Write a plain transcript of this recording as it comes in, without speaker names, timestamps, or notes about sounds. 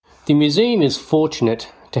The museum is fortunate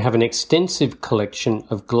to have an extensive collection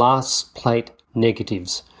of glass plate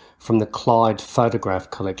negatives from the Clyde photograph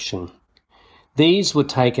collection. These were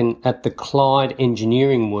taken at the Clyde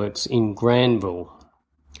Engineering Works in Granville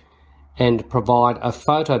and provide a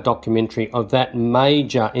photo documentary of that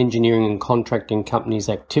major engineering and contracting company's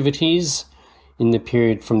activities in the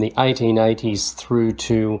period from the 1880s through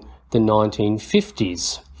to the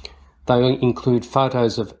 1950s. They include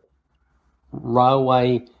photos of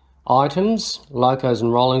railway items, locos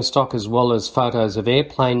and rolling stock, as well as photos of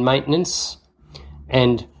airplane maintenance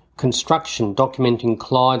and construction documenting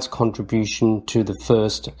Clyde's contribution to the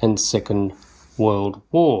First and Second World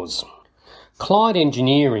Wars. Clyde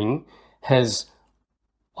Engineering has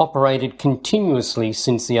operated continuously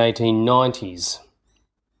since the 1890s.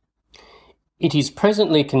 It is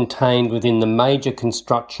presently contained within the major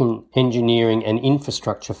construction, engineering and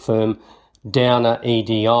infrastructure firm Downer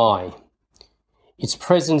EDI. Its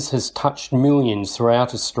presence has touched millions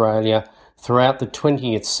throughout Australia throughout the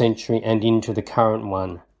 20th century and into the current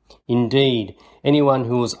one. Indeed, anyone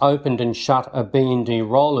who has opened and shut a B&D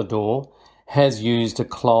roller door has used a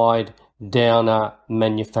Clyde Downer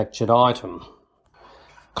manufactured item.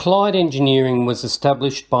 Clyde Engineering was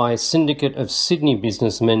established by a syndicate of Sydney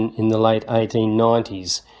businessmen in the late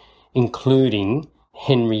 1890s, including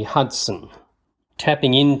Henry Hudson.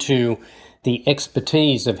 Tapping into the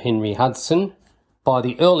expertise of Henry Hudson, by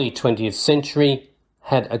the early 20th century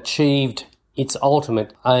had achieved its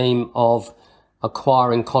ultimate aim of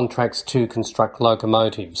acquiring contracts to construct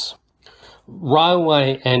locomotives.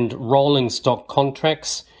 Railway and rolling stock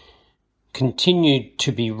contracts continued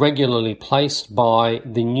to be regularly placed by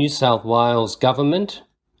the New South Wales government,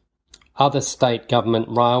 other state government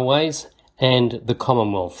railways and the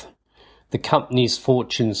Commonwealth. The company's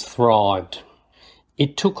fortunes thrived.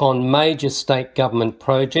 It took on major state government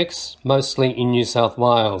projects, mostly in New South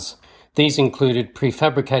Wales. These included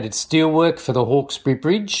prefabricated steelwork for the Hawkesbury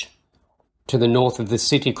Bridge to the north of the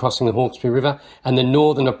city crossing the Hawkesbury River and the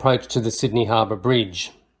northern approach to the Sydney Harbour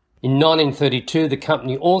Bridge. In 1932, the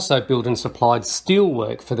company also built and supplied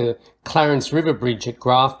steelwork for the Clarence River Bridge at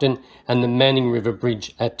Grafton and the Manning River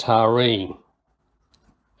Bridge at Taree.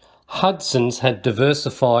 Hudson's had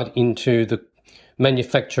diversified into the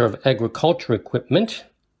manufacture of agriculture equipment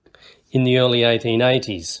in the early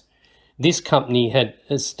 1880s. This company had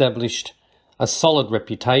established a solid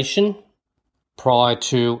reputation prior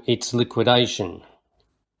to its liquidation.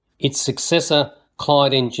 Its successor,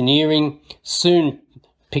 Clyde Engineering, soon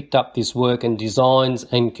picked up this work and designs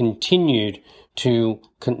and continued to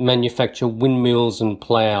manufacture windmills and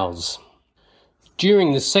ploughs.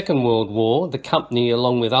 During the Second World War, the company,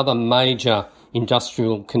 along with other major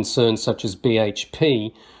industrial concerns such as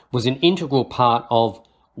BHP, was an integral part of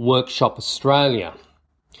Workshop Australia.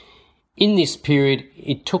 In this period,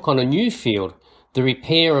 it took on a new field, the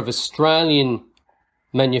repair of Australian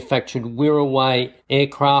manufactured Wirraway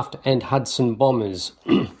aircraft and Hudson bombers.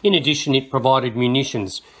 In addition, it provided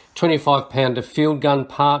munitions, 25-pounder field gun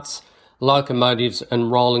parts, locomotives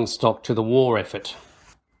and rolling stock to the war effort.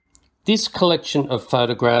 This collection of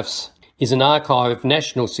photographs is an archive of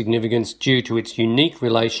national significance due to its unique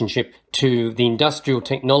relationship to the industrial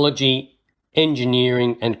technology,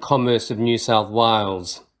 engineering and commerce of New South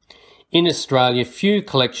Wales. In Australia, few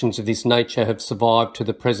collections of this nature have survived to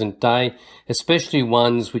the present day, especially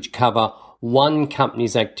ones which cover one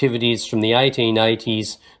company's activities from the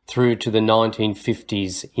 1880s through to the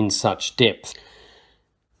 1950s in such depth.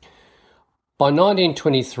 By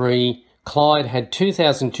 1923, Clyde had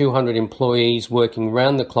 2,200 employees working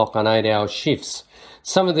round the clock on 8-hour shifts.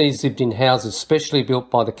 Some of these lived in houses specially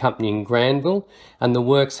built by the company in Granville, and the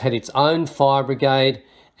works had its own fire brigade,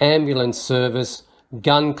 ambulance service,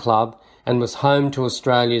 gun club, and was home to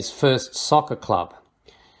Australia's first soccer club.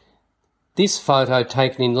 This photo,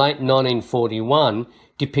 taken in late 1941,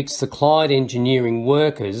 depicts the Clyde Engineering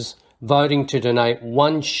workers voting to donate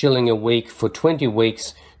 $1 a week for 20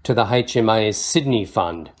 weeks to the HMAS Sydney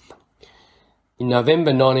Fund. In November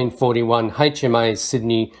 1941, HMAS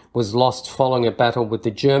Sydney was lost following a battle with the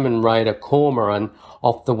German raider Cormoran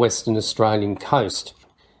off the Western Australian coast.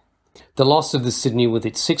 The loss of the Sydney with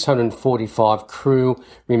its 645 crew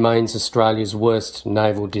remains Australia's worst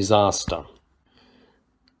naval disaster.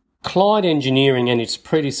 Clyde Engineering and its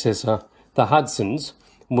predecessor, the Hudsons,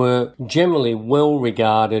 were generally well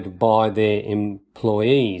regarded by their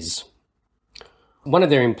employees. One of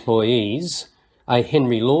their employees, a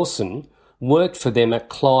Henry Lawson, worked for them at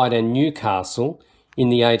Clyde and Newcastle in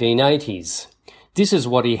the 1880s. This is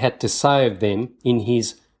what he had to say of them in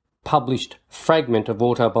his published fragment of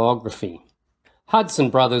autobiography. Hudson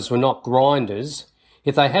brothers were not grinders.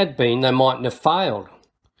 If they had been, they mightn't have failed.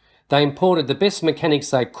 They imported the best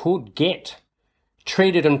mechanics they could get,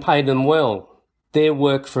 treated and paid them well. Their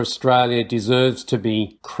work for Australia deserves to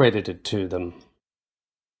be credited to them.